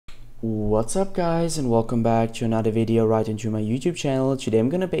What's up guys, and welcome back to another video right into my YouTube channel. Today I'm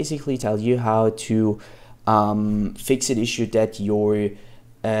gonna basically tell you how to fix an issue that your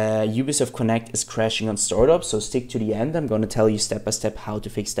Ubisoft Connect is crashing on startup. So stick to the end. I'm gonna tell you step by step how to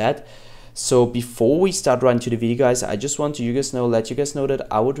fix that. So before we start right into the video guys, I just want to let you guys know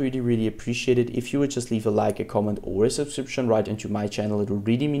that I would really appreciate it if you would just leave a like, a comment or a subscription right into my channel. It would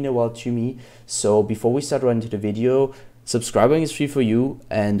really mean a lot to me. So before we start right into the video, subscribing is free for you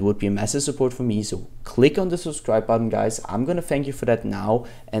and would be a massive support for me. So click on the subscribe button guys. I'm gonna thank you for that now,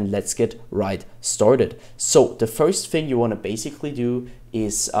 and let's get right started. So the first thing you want to basically do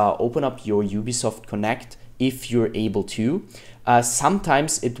is open up your Ubisoft Connect if you're able to.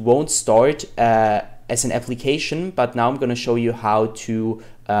 Sometimes it won't start as an application, but now I'm going to show you how to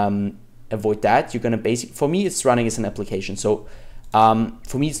avoid that. You're going to for me it's running as an application, so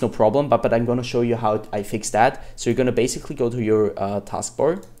for me it's no problem, but I'm going to show you how I fix that. So you're going to basically go to your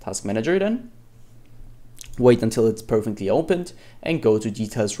taskbar, task manager, then wait until it's perfectly opened and go to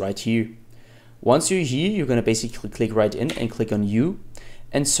details right here. Once you're here, you're going to basically click right in and click on U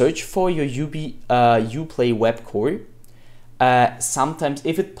and search for your uplay web core. Sometimes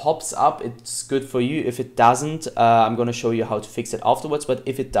if it pops up, it's good for you. If it doesn't, I'm going to show you how to fix it afterwards. But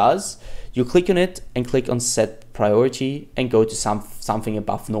if it does, you click on it and click on set priority and go to something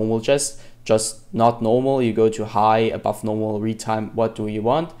above normal. Just not normal. You go to high, above normal, read time. What do you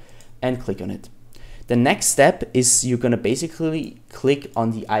want? And click on it. The next step is you're going to basically click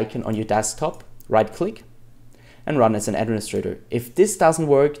on the icon on your desktop, right click, and run as an administrator. If this doesn't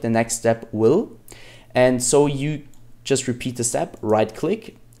work, the next step will. And so you just repeat the step, right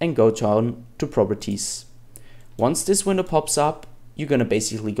click and go down to properties. Once this window pops up, you're gonna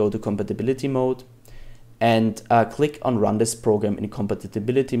basically go to compatibility mode and click on run this program in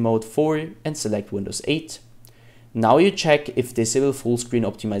compatibility mode 4 and select Windows 8. Now you check if disable full screen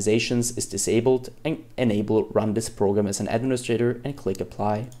optimizations is disabled and enable run this program as an administrator and click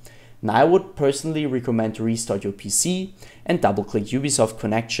apply. Now I would personally recommend to restart your PC and double click Ubisoft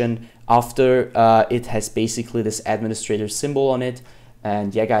connection after it has basically this administrator symbol on it.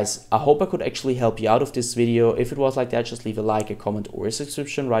 And yeah guys, I hope I could actually help you out of this video. If it was like that, just leave a like, a comment or a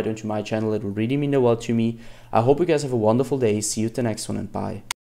subscription right onto my channel. It would really mean the world to me. I hope you guys have a wonderful day. See you at the next one, and bye.